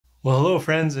Well, hello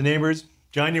friends and neighbors.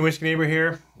 John, your whiskey neighbor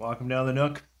here. Welcome down the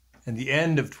Nook and the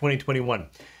end of 2021.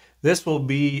 This will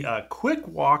be a quick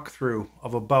walkthrough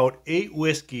of about 8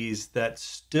 whiskeys that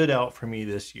stood out for me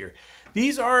this year.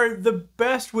 These are the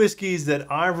best whiskeys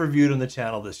that I've reviewed on the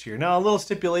channel this year. Now, a little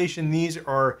stipulation, these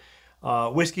are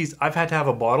whiskeys I've had to have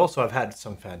a bottle, so I've had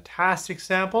some fantastic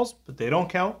samples, but they don't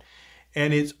count.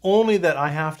 And it's only that I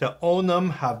have to own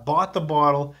them, have bought the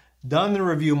bottle, done the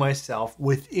review myself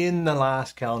within the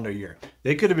last calendar year.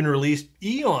 They could have been released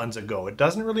eons ago. It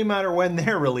doesn't really matter when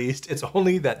they're released. It's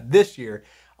only that this year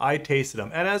I tasted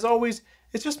them. And as always,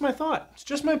 it's just my thought. It's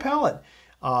just my palate.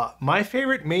 My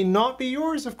favorite may not be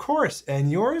yours, of course.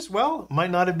 And yours, well, might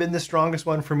not have been the strongest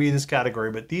one for me in this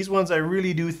category. But these ones I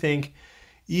really do think,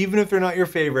 even if they're not your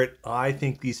favorite, I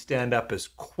think these stand up as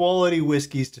quality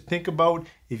whiskeys to think about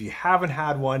if you haven't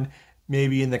had one,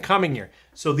 maybe in the coming year.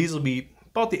 So these will be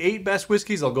about the 8 best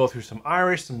whiskeys. I'll go through some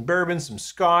Irish, some bourbon, some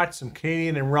Scotch, some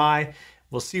Canadian and rye.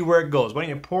 We'll see where it goes. Why don't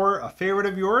you pour a favorite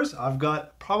of yours? I've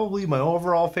got probably my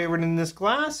overall favorite in this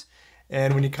glass.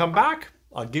 And when you come back,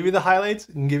 I'll give you the highlights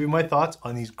and give you my thoughts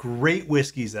on these great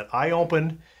whiskeys that I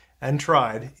opened and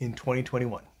tried in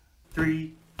 2021.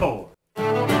 3, 4.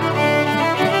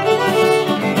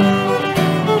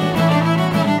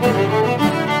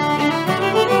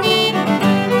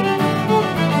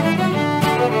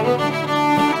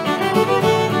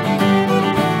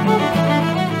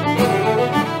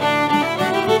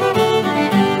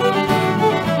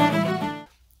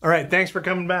 All right, thanks for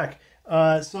coming back.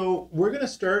 So we're going to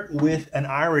start with an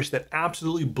Irish that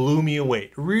absolutely blew me away.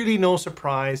 Really no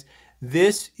surprise.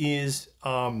 This is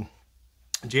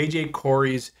J.J.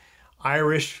 Corey's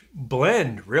Irish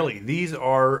blend, really. These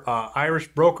are Irish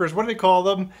brokers. What do they call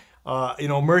them?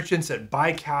 Merchants that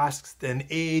buy casks, then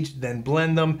age, then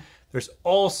blend them. There's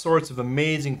all sorts of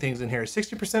amazing things in here.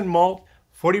 60% malt,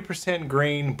 40%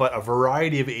 grain, but a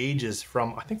variety of ages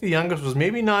from, I think the youngest was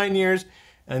maybe 9 years,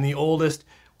 and the oldest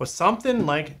was something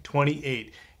like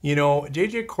 28.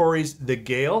 J.J. Corey's The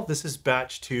Gale, this is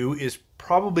batch 2, is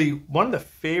probably one of the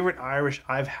favorite Irish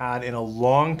I've had in a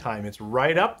long time. It's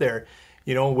right up there,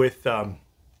 with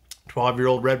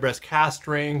 12-year-old Redbreast cask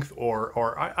strength,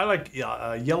 or I like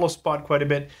Yellow Spot quite a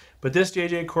bit. But this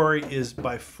J.J. Corey is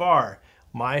by far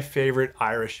my favorite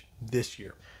Irish this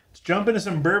year. Let's jump into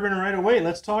some bourbon right away.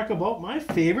 Let's talk about my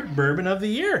favorite bourbon of the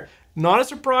year. Not a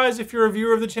surprise if you're a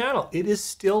viewer of the channel. It is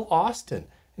Still Austin.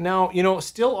 Now,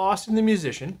 Still Austin, the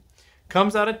musician,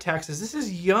 comes out of Texas. This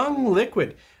is young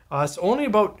liquid. It's only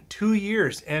about 2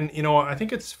 years. And, I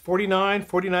think it's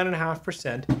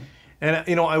 49.5%.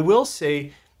 And, I will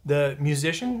say the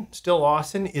musician, Still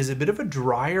Austin, is a bit of a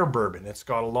drier bourbon. It's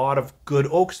got a lot of good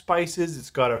oak spices. It's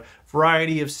got a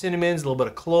variety of cinnamons, a little bit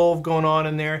of clove going on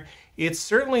in there. It's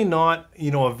certainly not,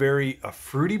 a very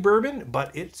fruity bourbon,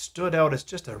 but it stood out as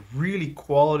just a really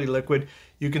quality liquid.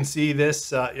 You can see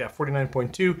this,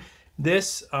 49.2.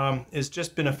 This has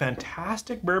just been a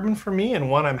fantastic bourbon for me,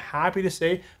 and one I'm happy to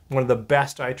say, one of the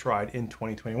best I tried in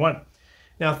 2021.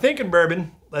 Now, thinking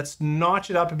bourbon, let's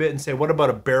notch it up a bit and say, what about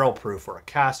a barrel proof or a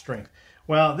cask strength?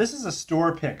 Well, this is a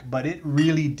store pick, but it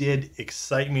really did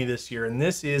excite me this year, and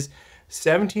this is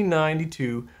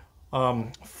 1792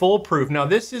 full proof. Now,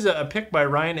 this is a pick by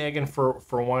Ryan Egan for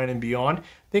Wine and Beyond. I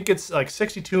think it's like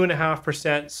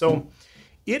 62.5%. So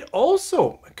it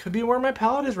also could be where my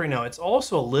palate is right now. It's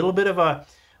also a little bit of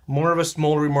more of a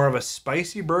smoldery, more of a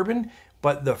spicy bourbon,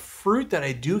 but the fruit that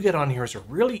I do get on here is a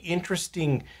really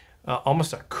interesting,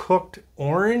 almost a cooked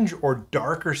orange or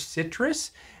darker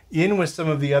citrus in with some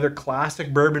of the other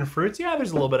classic bourbon fruits. Yeah,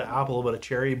 there's a little bit of apple, a little bit of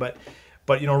cherry, but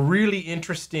really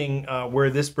interesting where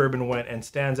this bourbon went and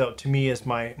stands out to me as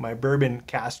my bourbon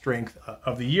cask strength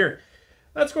of the year.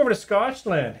 Let's go over to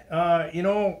Scotchland.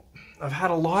 I've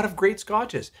had a lot of great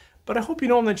scotches, but I hope you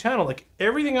know on the channel, like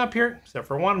everything up here, except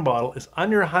for one bottle, is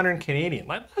under 100 Canadian.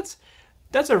 Like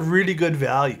that's a really good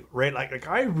value, right? Like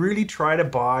I really try to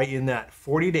buy in that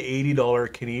 $40 to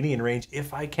 $80 Canadian range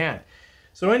if I can.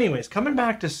 So anyways, coming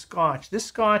back to Scotch, this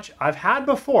Scotch I've had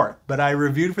before, but I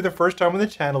reviewed for the first time on the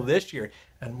channel this year.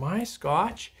 And my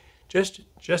Scotch, just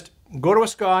go to a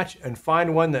Scotch and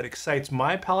find one that excites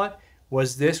my palate,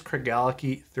 was this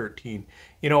Craigellachie 13.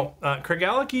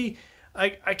 Craigellachie,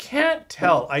 I can't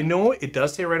tell. I know it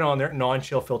does say right on there,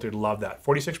 non-chill filtered, love that.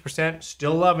 46%,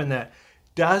 still loving that.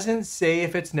 Doesn't say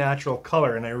if it's natural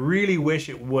color, and I really wish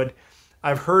it would.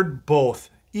 I've heard both.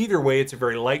 Either way, it's a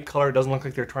very light color. It doesn't look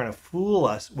like they're trying to fool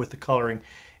us with the coloring.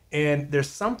 And there's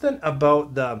something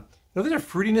about there's a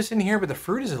fruitiness in here, but the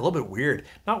fruit is a little bit weird.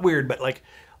 Not weird, but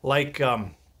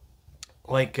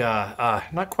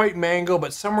not quite mango,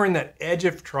 but somewhere in that edge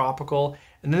of tropical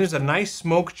And then there's a nice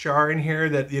smoke char in here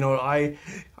that, you know, I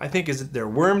think, is it their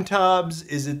worm tubs?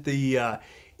 Is it the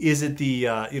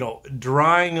you know,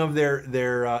 drying of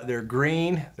their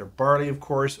grain, their barley, of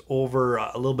course, over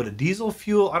a little bit of diesel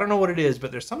fuel? I don't know what it is,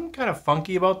 but there's something kind of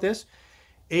funky about this.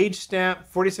 Age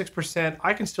stamp, 46%.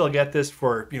 I can still get this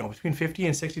for, you know, between $50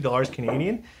 and $60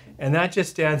 Canadian, and that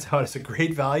just stands out as a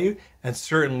great value and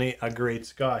certainly a great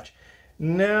Scotch.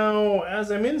 Now,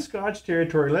 as I'm in Scotch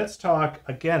territory, let's talk,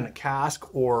 again,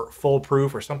 cask or full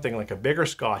proof or something like a bigger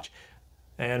Scotch.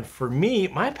 And for me,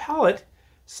 my palate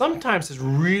sometimes is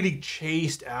really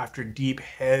chased after deep,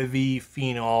 heavy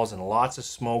phenols and lots of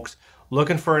smokes,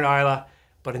 looking for an Islay.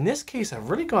 But in this case, I've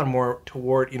really gone more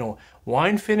toward, you know,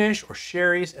 wine finish or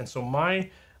sherries. And so my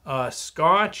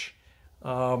Scotch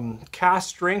cask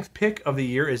strength pick of the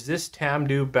year is this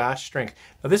Tamdhu batch strength.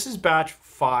 Now this is batch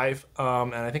 5,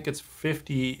 and I think it's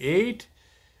 58,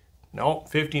 no,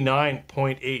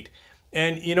 59.8.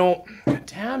 And you know,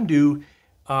 Tamdhu,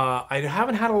 I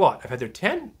haven't had a lot. I've had their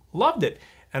 10, loved it.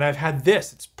 And I've had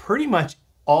this, it's pretty much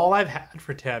all I've had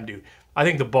for Tamdhu. I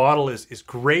think the bottle is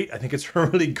great. I think it's a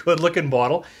really good looking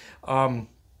bottle.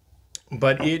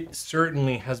 But it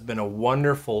certainly has been a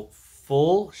wonderful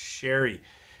full sherry.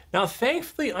 Now,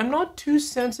 thankfully, I'm not too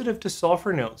sensitive to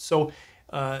sulfur notes. So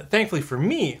thankfully for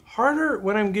me, harder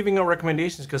when I'm giving out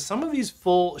recommendations, because some of these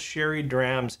full sherry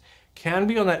drams can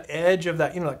be on that edge of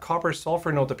that, you know, that copper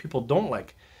sulfur note that people don't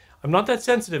like. I'm not that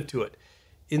sensitive to it.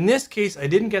 In this case, I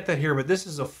didn't get that here, but this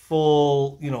is a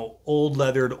full, you know, old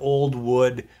leathered, old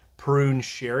wood prune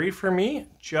sherry for me.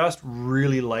 Just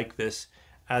really like this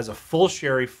as a full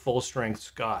sherry, full strength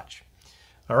Scotch.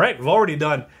 All right, we've already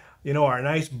done, you know, our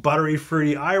nice buttery,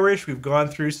 fruity Irish. We've gone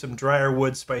through some drier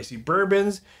wood, spicy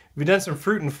bourbons. We've done some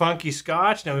fruit and funky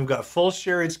Scotch. Now we've got full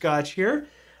sherry Scotch here.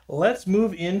 Let's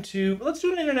move into, let's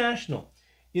do an international.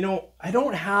 You know, I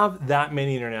don't have that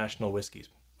many international whiskeys.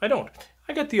 I don't.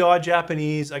 I got the odd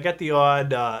Japanese, I got the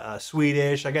odd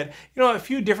Swedish, I got, you know, a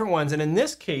few different ones. And in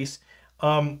this case,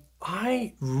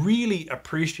 I really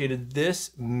appreciated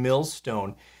this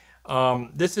Millstone.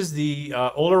 This is the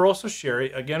Oloroso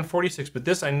Sherry, again 46, but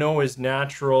this I know is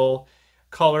natural,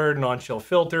 colored, non-chill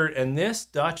filtered, and this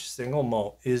Dutch single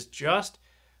malt is just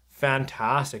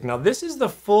fantastic. Now this is the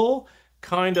full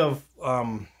kind of,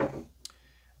 not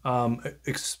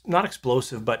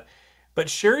explosive, but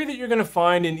sherry that you're going to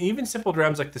find in even simple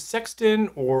drams like the Sexton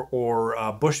or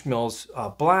Bushmills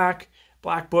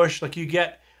Black Bush. Like, you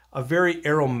get a very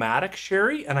aromatic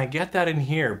sherry, and I get that in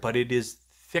here, but it is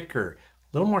thicker,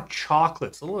 a little more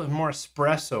chocolates, a little more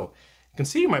espresso. You can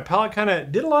see my palate kind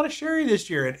of did a lot of sherry this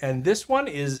year, and this one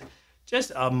is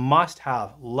just a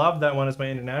must-have. Love that one as my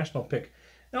international pick.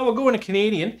 Now we'll go into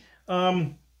Canadian.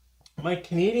 My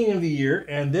Canadian of the year,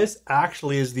 and this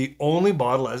actually is the only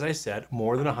bottle, as I said,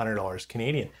 more than $100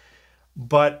 Canadian,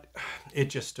 but it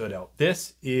just stood out.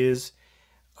 This is,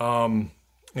 you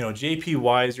know, J.P.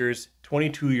 Weiser's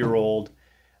 22-year-old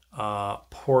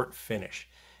port finish.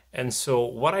 And so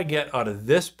what I get out of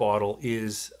this bottle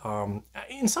is,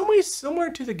 in some ways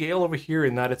similar to the Gale over here,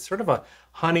 in that it's sort of a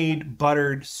honeyed,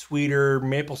 buttered, sweeter,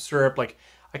 maple syrup. Like,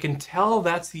 I can tell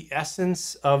that's the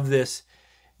essence of this.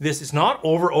 This is not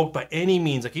over oaked by any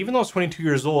means. Like, even though it's 22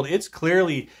 years old, it's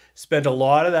clearly spent a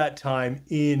lot of that time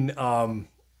in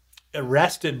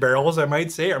rested barrels, I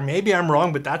might say, or maybe I'm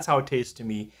wrong, but that's how it tastes to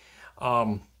me.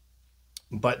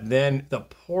 But then the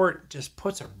port just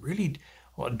puts a really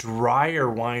drier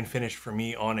wine finish for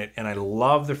me on it, and I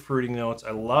love the fruiting notes. I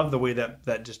love the way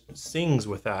that just sings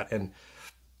with that, and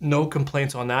no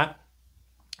complaints on that.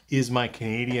 Is my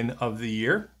Canadian of the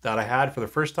year that I had for the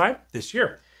first time this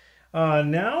year.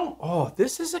 Now,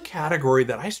 this is a category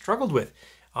that I struggled with.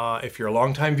 If you're a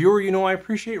longtime viewer, you know I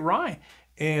appreciate rye.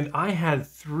 And I had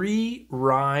 3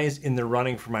 ryes in the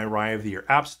running for my rye of the year.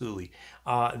 Absolutely.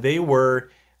 They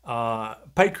were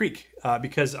Pike Creek,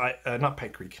 because not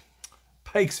Pike Creek,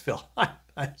 Pikesville.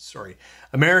 Sorry.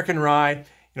 American rye, you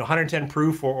know, 110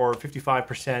 proof or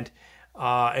 55%.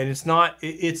 And it's not,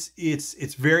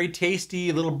 it's very tasty,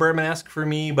 a little bourbon-esque for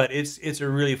me, but it's a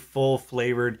really full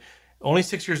flavored, only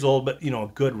 6 years old, but, you know, a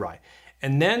good rye.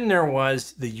 And then there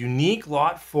was the unique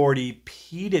Lot 40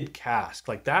 peated cask.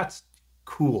 Like, that's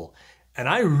cool. And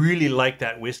I really like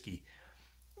that whiskey.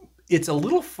 It's a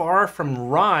little far from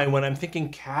rye when I'm thinking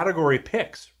category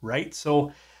picks, right?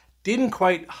 So didn't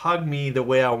quite hug me the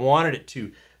way I wanted it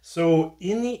to. So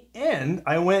in the end,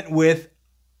 I went with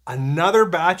another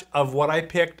batch of what I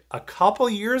picked a couple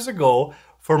years ago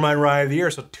for my rye of the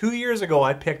year. So 2 years ago,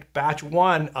 I picked batch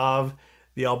 1 of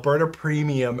the Alberta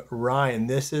Premium Rye, and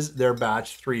this is their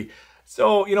batch 3.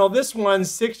 So, you know, this one's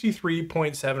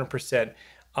 63.7%.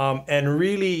 and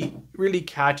really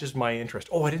catches my interest.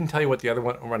 Oh, I didn't tell you what the other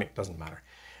one running. Doesn't matter.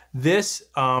 This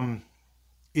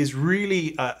is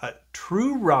really a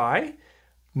true rye.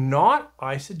 Not,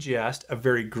 I suggest, a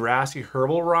very grassy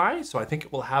herbal rye. So I think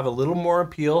it will have a little more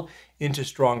appeal into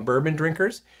strong bourbon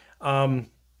drinkers. And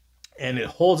it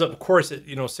holds up, of course, at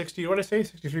 60, what did I say?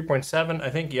 63.7, I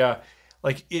think, yeah.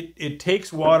 Like it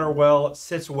takes water well, it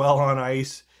sits well on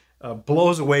ice,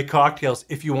 blows away cocktails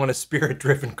if you want a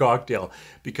spirit-driven cocktail,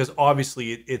 because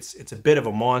obviously it's a bit of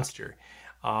a monster.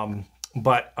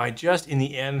 But I just, in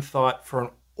the end, thought for an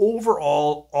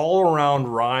overall, all-around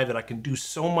rye that I can do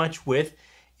so much with,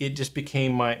 it just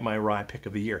became my rye pick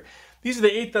of the year. These are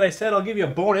the 8 that I said. I'll give you a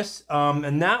bonus,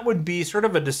 and that would be sort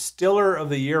of a distiller of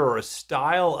the year or a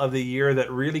style of the year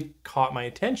that really caught my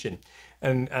attention.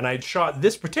 And I shot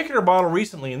this particular bottle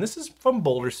recently, and this is from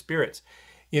Boulder Spirits.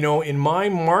 In my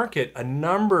market, a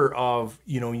number of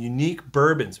unique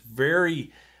bourbons,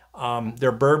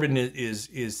 their bourbon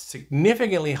is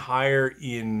significantly higher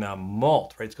in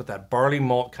malt, right? It's got that barley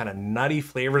malt kind of nutty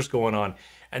flavors going on.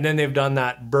 And then they've done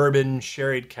that bourbon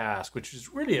sherried cask, which is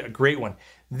really a great one.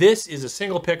 This is a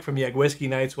single pick from Whiskey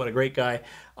Nights. What a great guy.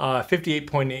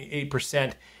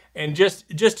 58.8%. And just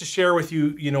to share with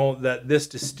you, that this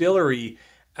distillery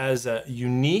as a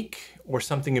unique or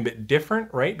something a bit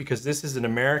different, right? Because this is an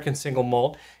American single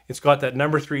malt. It's got that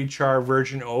number 3 char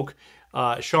virgin oak.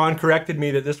 Sean corrected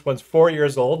me that this one's 4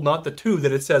 years old, not the 2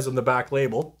 that it says on the back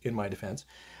label, in my defense.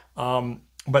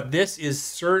 But this is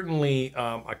certainly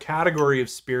a category of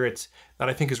spirits that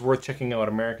I think is worth checking out,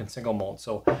 American single malt.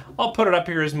 So I'll put it up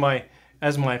here as my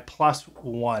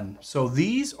 +1. So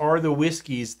these are the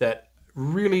whiskeys that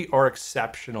really are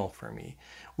exceptional for me.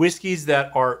 Whiskeys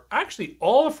that are actually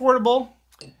all affordable,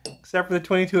 except for the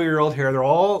 22-year-old here. They're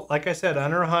all, like I said,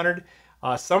 under 100.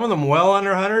 Some of them well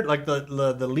under 100. Like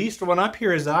the least one up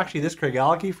here is actually this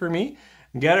Craigellachie for me.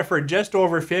 Get it for just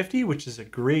over 50, which is a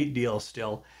great deal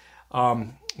still.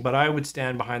 But I would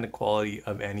stand behind the quality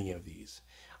of any of these.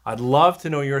 I'd love to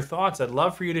know your thoughts. I'd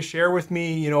love for you to share with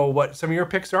me, what some of your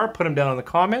picks are. Put them down in the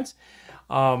comments.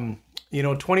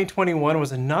 2021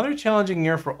 was another challenging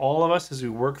year for all of us as we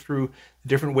work through the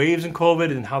different waves in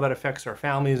COVID and how that affects our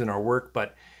families and our work.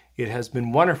 But it has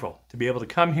been wonderful to be able to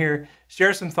come here,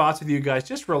 share some thoughts with you guys,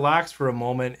 just relax for a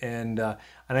moment. And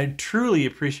I truly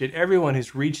appreciate everyone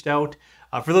who's reached out.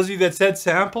 For those of you that said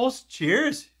samples,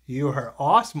 cheers. You are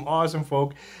awesome, awesome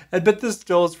folk. But this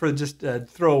still is for just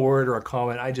throw a word or a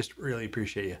comment. I just really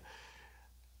appreciate you.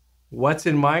 What's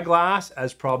in my glass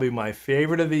as probably my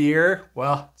favorite of the year?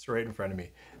 Well, it's right in front of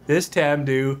me. This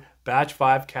Tamdhu Batch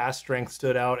 5 cask strength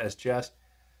stood out as just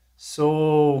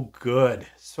so good,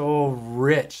 so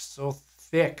rich, so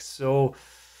thick, so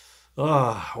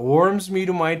warms me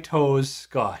to my toes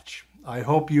scotch. I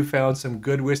hope you found some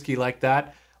good whiskey like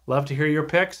that. Love to hear your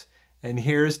picks. And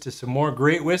here's to some more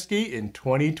great whiskey in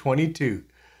 2022.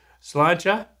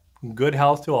 Sláinte, good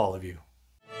health to all of you.